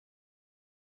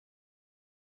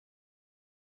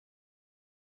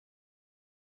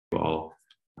all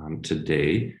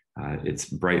today. It's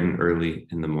bright and early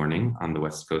in the morning on the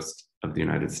west coast of the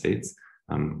United States.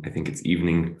 I think it's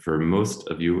evening for most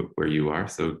of you where you are,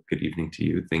 so good evening to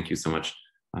you. Thank you so much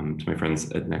to my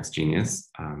friends at Next Genius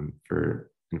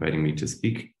for inviting me to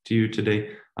speak to you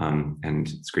today. And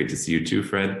it's great to see you too,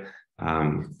 Fred.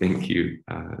 Thank you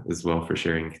as well for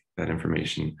sharing that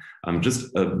information.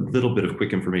 Just a little bit of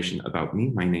quick information about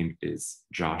me. My name is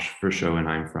Josh Ferchau, and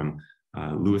I'm from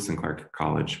Lewis and Clark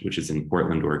College, which is in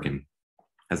Portland, Oregon.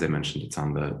 As I mentioned, it's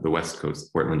on the West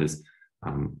Coast. Portland is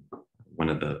one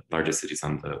of the largest cities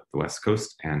on the West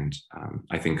Coast, and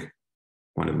I think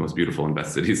one of the most beautiful and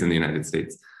best cities in the United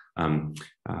States. I'm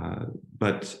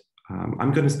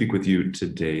going to speak with you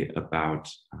today about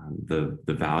the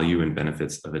value and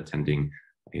benefits of attending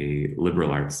a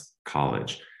liberal arts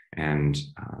college. But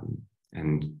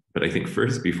I think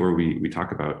first, before we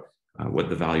talk about what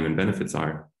the value and benefits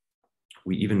are,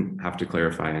 we even have to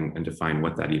clarify and define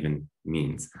what that even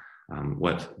means,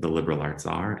 what the liberal arts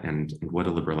are and what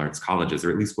a liberal arts college is,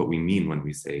 or at least what we mean when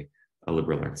we say a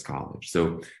liberal arts college.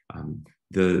 So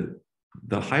the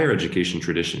higher education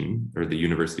tradition, or the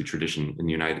university tradition in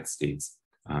the United States,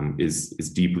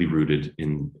 is deeply rooted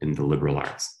in the liberal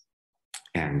arts.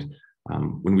 And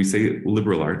when we say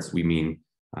liberal arts, we mean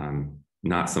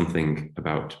not something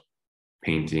about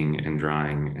painting and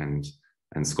drawing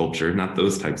and sculpture, not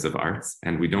those types of arts.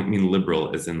 And we don't mean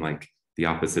liberal as in like the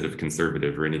opposite of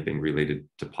conservative or anything related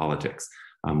to politics.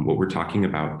 What we're talking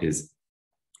about is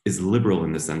liberal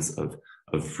in the sense of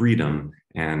freedom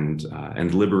and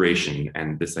liberation,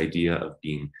 and this idea of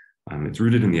being, it's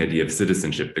rooted in the idea of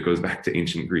citizenship that goes back to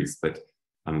ancient Greece. But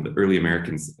the early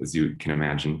Americans, as you can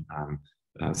imagine,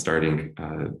 starting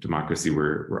democracy,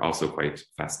 were also quite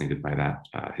fascinated by that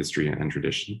history and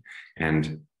tradition,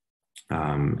 and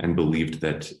believed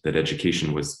that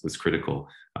education was critical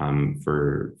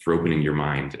for opening your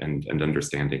mind and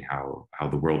understanding how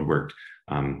the world worked.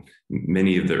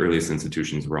 Many of the earliest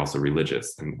institutions were also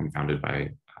religious and founded by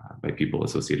people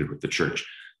associated with the church.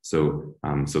 So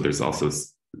there's also,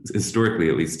 historically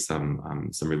at least,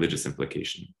 some religious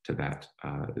implication to that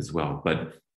as well.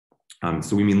 But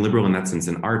so we mean liberal in that sense,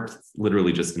 and art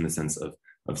literally just in the sense of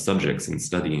subjects and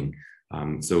studying.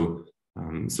 So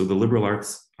the liberal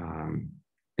arts,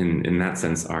 in that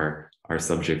sense, are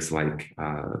subjects like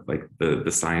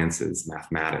the sciences,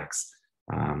 mathematics,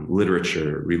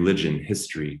 literature, religion,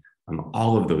 history,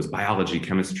 all of those, biology,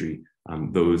 chemistry,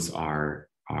 those are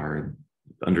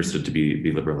understood to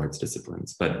be liberal arts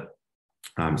disciplines. But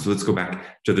so let's go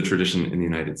back to the tradition in the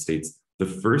United States. The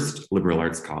first liberal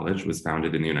arts college was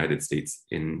founded in the United States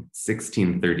in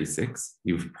 1636.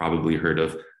 You've probably heard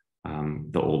of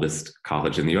the oldest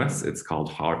college in the US. It's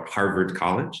called Harvard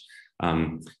College.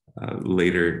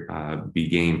 Later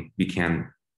became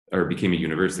a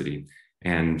university,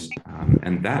 and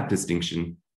that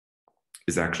distinction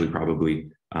is actually probably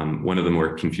one of the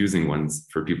more confusing ones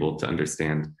for people to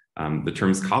understand. The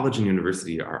terms college and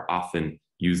university are often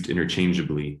used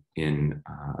interchangeably in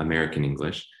American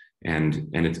English, and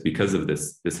it's because of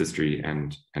this history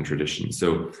and tradition.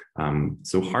 So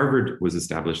Harvard was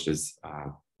established as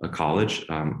a college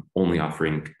only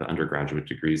offering the undergraduate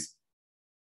degrees,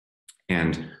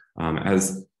 and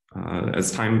as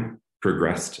time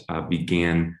progressed,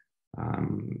 began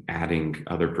adding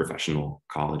other professional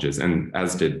colleges, and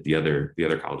as did the other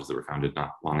colleges that were founded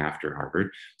not long after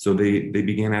Harvard. So they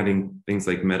began adding things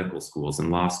like medical schools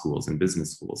and law schools and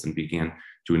business schools, and began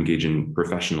to engage in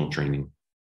professional training.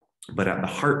 But at the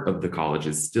heart of the college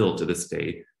is still, to this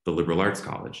day, the liberal arts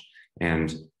college.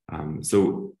 And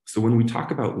so when we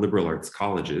talk about liberal arts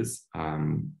colleges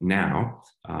now,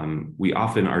 we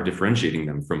often are differentiating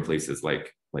them from places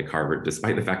like Harvard,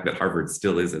 despite the fact that Harvard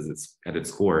still is, at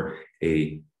its core,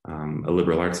 a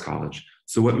liberal arts college.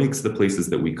 So what makes the places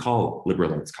that we call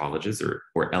liberal arts colleges, or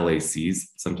LACs,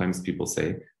 sometimes people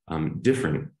say,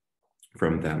 different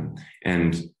from them?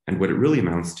 And what it really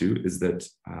amounts to is that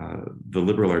the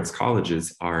liberal arts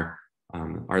colleges are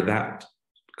that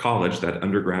college, that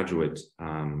undergraduate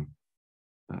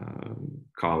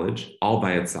college, all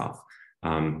by itself,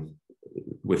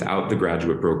 without the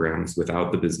graduate programs,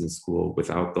 without the business school,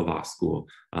 without the law school.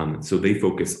 So they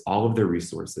focus all of their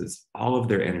resources, all of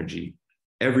their energy,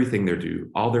 everything they do,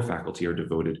 all their faculty are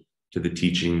devoted to the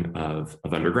teaching of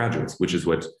undergraduates, which is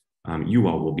what you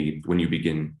all will be when you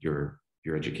begin your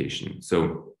education.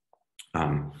 So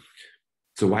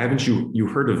why haven't you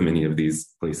heard of many of these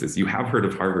places? You have heard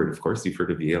of Harvard, of course. You've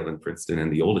heard of Yale and Princeton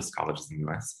and the oldest colleges in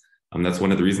the US. That's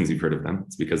one of the reasons you've heard of them.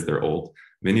 It's because they're old.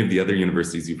 Many of the other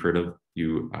universities you've heard of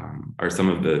are some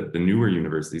of the newer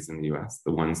universities in the US,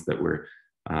 the ones that were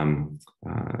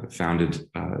founded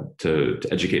to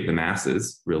educate the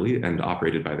masses, really, and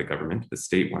operated by the government, the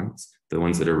state ones, the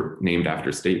ones that are named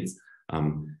after states,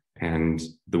 and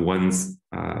the ones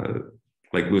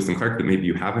like Lewis and Clark that maybe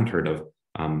you haven't heard of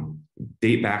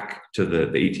date back to the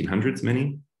 1800s,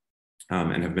 many,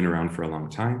 and have been around for a long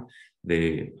time.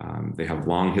 They have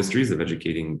long histories of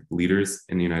educating leaders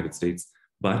in the United States,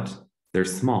 but they're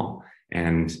small,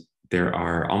 and there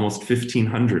are almost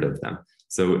 1,500 of them.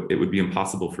 So it would be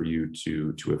impossible for you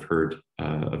to have heard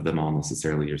of them all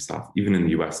necessarily yourself. Even in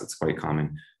the US, it's quite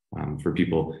common for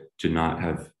people to not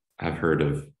have heard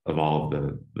of all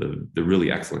of the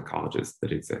really excellent colleges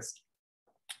that exist.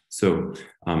 So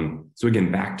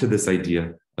again, back to this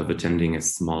idea of attending a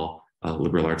small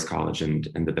liberal arts college and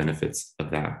the benefits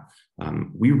of that.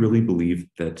 We really believe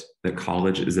that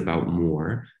college is about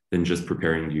more than just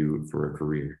preparing you for a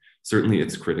career. Certainly,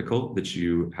 it's critical that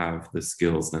you have the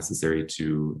skills necessary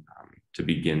to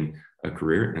begin a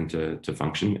career and to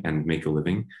function and make a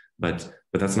living, but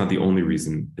that's not the only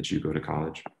reason that you go to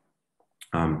college.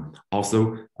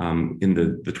 Also, in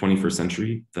the 21st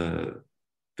century,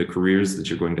 the careers that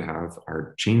you're going to have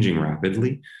are changing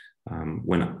rapidly.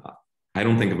 When I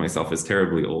don't think of myself as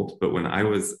terribly old, but when I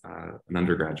was an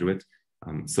undergraduate,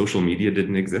 social media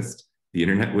didn't exist. The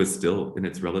internet was still in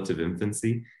its relative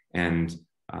infancy, and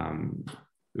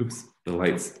oops, the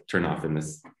lights turn off in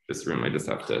this room. I just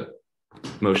have to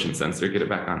motion sensor, get it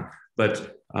back on.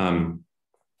 But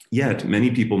yet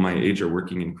many people my age are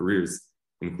working in careers,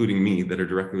 including me, that are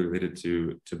directly related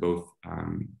to both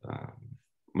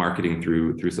marketing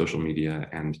through social media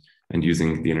and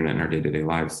using the internet in our day-to-day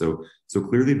lives. So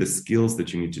clearly the skills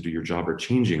that you need to do your job are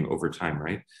changing over time,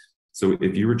 right? So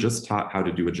if you were just taught how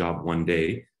to do a job one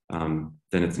day,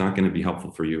 then it's not going to be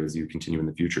helpful for you as you continue in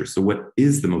the future. So what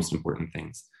is the most important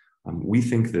things? We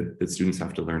think that students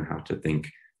have to learn how to think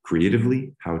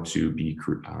creatively, how to be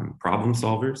problem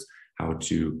solvers, how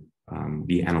to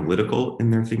be analytical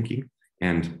in their thinking,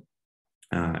 and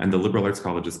the liberal arts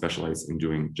colleges specialize in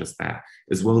doing just that,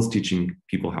 as well as teaching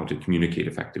people how to communicate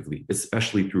effectively,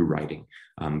 especially through writing,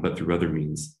 but through other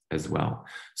means as well.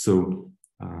 So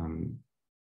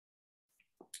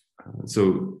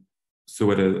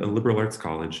at a liberal arts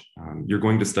college, you're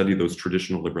going to study those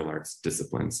traditional liberal arts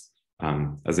disciplines.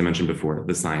 As I mentioned before,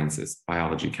 the sciences,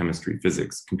 biology, chemistry,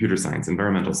 physics, computer science,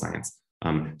 environmental science.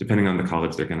 Depending on the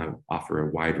college, they're going to offer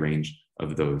a wide range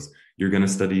of those. You're going to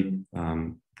study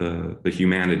the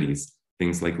humanities,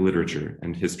 things like literature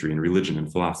and history and religion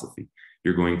and philosophy.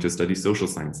 You're going to study social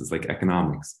sciences like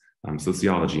economics,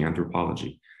 sociology,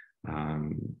 anthropology.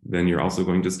 Then you're also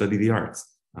going to study the arts,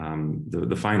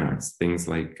 the fine arts, things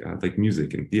like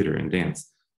music and theater and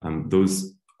dance.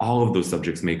 All of those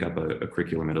subjects make up a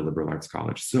curriculum at a liberal arts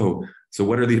college. So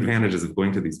what are the advantages of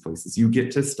going to these places? You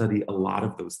get to study a lot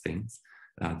of those things.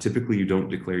 Typically, you don't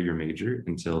declare your major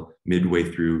until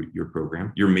midway through your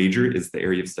program. Your major is the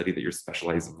area of study that you're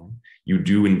specializing in. You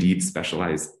do indeed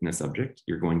specialize in a subject.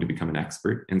 You're going to become an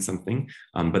expert in something,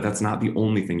 but that's not the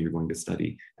only thing you're going to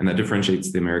study. And that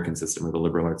differentiates the American system or the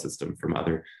liberal arts system from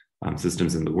other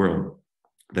systems in the world,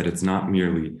 that it's not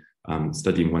merely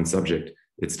studying one subject.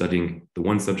 It's studying the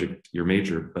one subject, your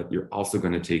major, but you're also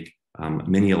going to take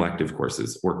many elective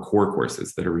courses or core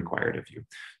courses that are required of you.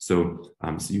 So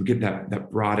you get that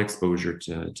broad exposure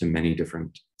to many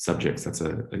different subjects. That's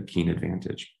a keen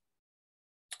advantage.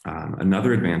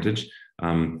 Another advantage,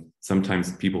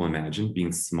 sometimes people imagine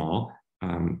being small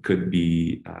could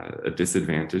be a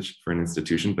disadvantage for an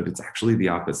institution, but it's actually the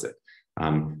opposite.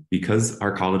 Because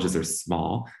our colleges are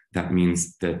small, that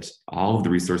means that all of the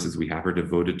resources we have are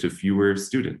devoted to fewer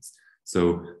students.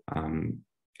 So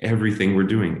everything we're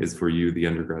doing is for you, the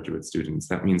undergraduate students.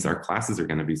 That means our classes are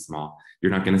going to be small.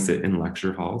 You're not going to sit in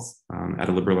lecture halls at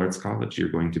a liberal arts college. You're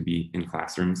going to be in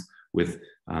classrooms with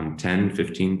 10,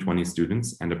 15, 20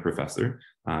 students and a professor.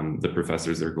 The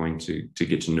professors are going to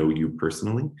get to know you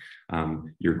personally.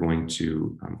 You're going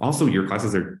to, also your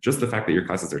classes are, just the fact that your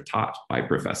classes are taught by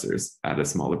professors at a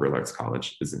small liberal arts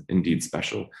college is indeed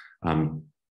special.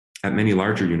 At many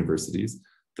larger universities,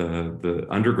 the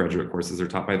undergraduate courses are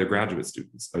taught by the graduate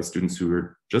students, by students who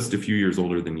are just a few years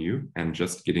older than you and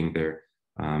just getting their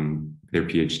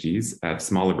PhDs. At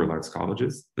small liberal arts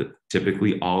colleges, that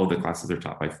typically all of the classes are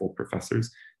taught by full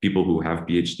professors, people who have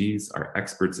PhDs, are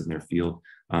experts in their field,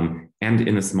 and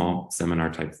in a small seminar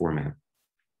type format.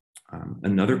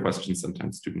 Another question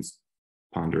sometimes students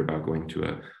ponder about going to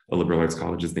a liberal arts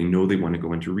college is they know they want to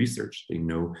go into research. They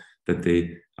know that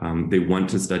they want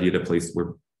to study at a place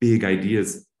where big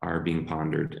ideas are being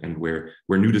pondered and where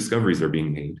new discoveries are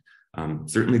being made.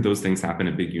 Certainly those things happen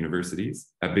at big universities.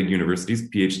 At big universities,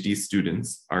 PhD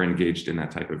students are engaged in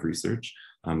that type of research.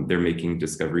 They're making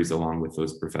discoveries along with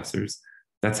those professors.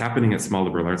 That's happening at small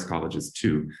liberal arts colleges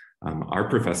too. Our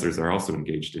professors are also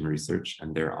engaged in research,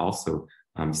 and they're also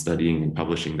studying and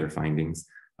publishing their findings.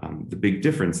 The big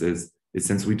difference is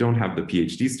since we don't have the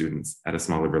PhD students at a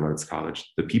small liberal arts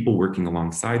college, the people working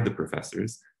alongside the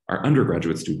professors are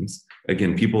undergraduate students.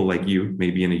 Again, people like you,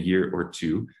 maybe in a year or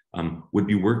two, would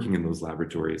be working in those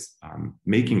laboratories,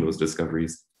 making those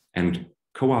discoveries and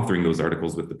co-authoring those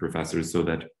articles with the professors so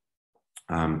that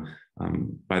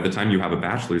by the time you have a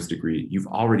bachelor's degree, you've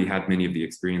already had many of the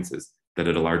experiences that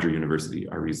at a larger university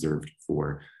are reserved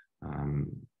for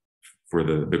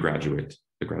the graduate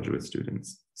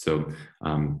students. So,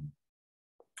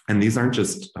 and these aren't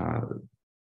just,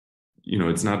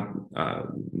 it's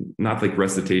not like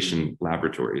recitation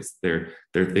laboratories. They're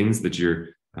things that you're,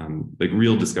 like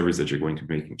real discoveries that you're going to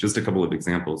be making. Just a couple of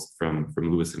examples from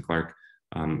Lewis and Clark.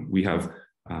 We have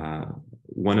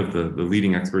one of the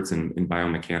leading experts in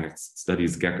biomechanics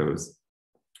studies geckos,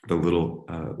 the little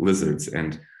lizards,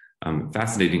 and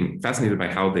fascinated by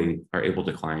how they are able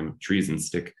to climb trees and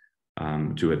stick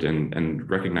to it, and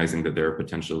recognizing that there are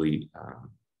potentially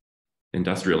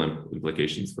industrial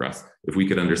implications for us if we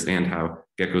could understand how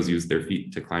geckos use their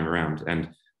feet to climb around. And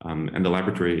the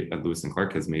laboratory at Lewis and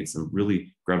Clark has made some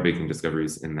really groundbreaking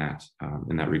discoveries in that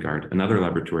regard. Another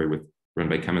laboratory run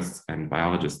by chemists and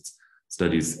biologists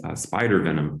studies spider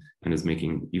venom and is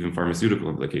making even pharmaceutical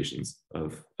implications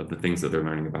of the things that they're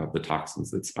learning about the toxins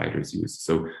that spiders use.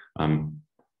 So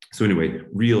anyway,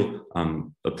 real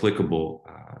applicable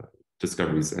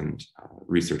discoveries and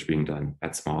research being done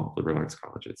at small liberal arts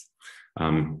colleges.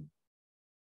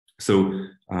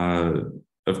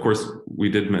 Of course, we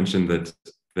did mention that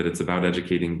it's about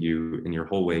educating you in your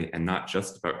whole way and not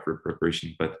just about career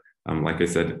preparation, but like I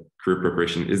said, career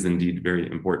preparation is indeed very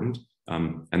important.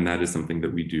 And that is something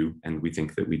that we do, and we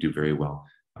think that we do very well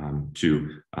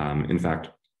too. In fact,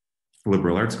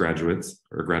 liberal arts graduates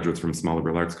or graduates from small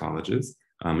liberal arts colleges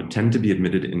tend to be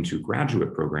admitted into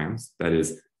graduate programs, that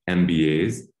is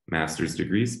MBAs, master's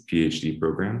degrees, PhD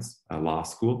programs, law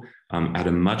school, at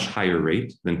a much higher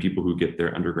rate than people who get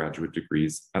their undergraduate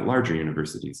degrees at larger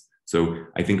universities. So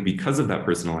I think because of that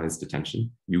personalized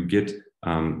attention, you get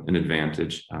an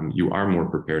advantage. You are more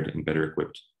prepared and better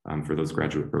equipped for those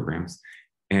graduate programs.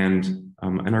 And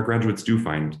our graduates do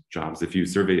find jobs. If you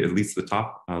survey at least the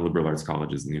top liberal arts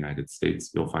colleges in the United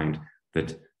States, you'll find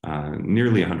that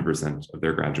nearly 100% of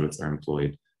their graduates are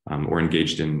employed or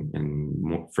engaged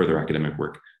in further academic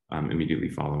work immediately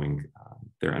following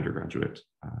their undergraduate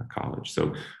college.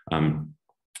 So,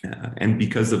 and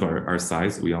because of our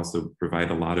size, we also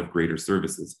provide a lot of greater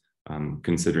services,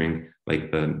 considering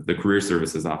like the career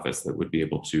services office that would be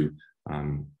able to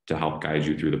help guide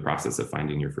you through the process of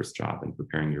finding your first job and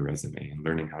preparing your resume and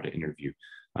learning how to interview.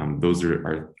 Those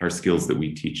are skills that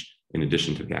we teach in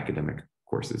addition to the academic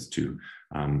courses too.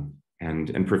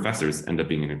 And professors end up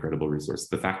being an incredible resource.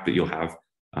 The fact that you'll have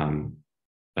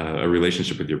a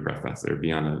relationship with your professor,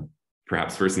 be on a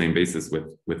perhaps first name basis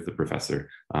with the professor,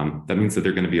 that means that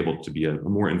they're going to be able to be a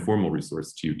more informal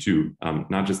resource to you too,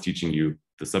 not just teaching you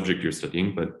the subject you're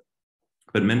studying, but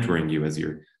mentoring you as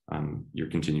you're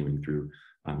continuing through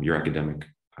your academic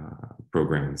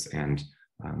programs and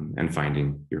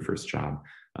finding your first job.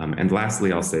 And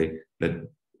lastly, I'll say that,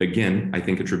 again, I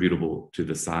think attributable to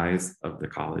the size of the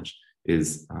college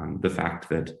is the fact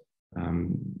that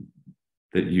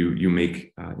you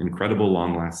make incredible,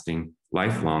 long-lasting,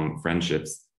 lifelong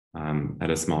friendships at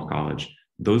a small college.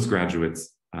 Those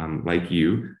graduates, like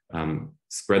you,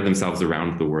 spread themselves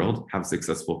around the world, have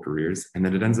successful careers, and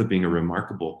then it ends up being a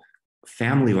remarkable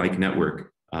family-like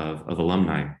network of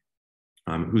alumni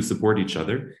who support each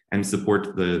other and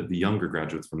support the younger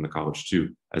graduates from the college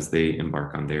too, as they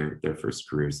embark on their first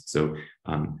careers. So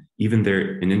even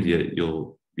there in India,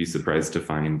 you'll be surprised to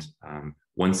find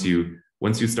once you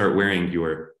start wearing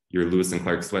your Lewis and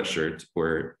Clark sweatshirt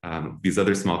or these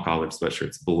other small college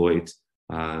sweatshirts, Beloit,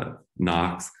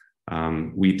 Knox,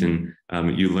 Wheaton,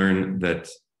 you learn that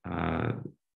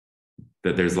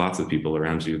there's lots of people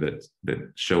around you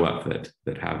that show up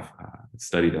that have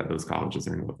studied at those colleges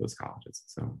or know of those colleges.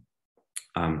 So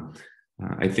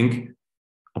I think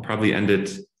I'll probably end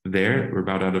it there. We're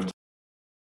about out of time.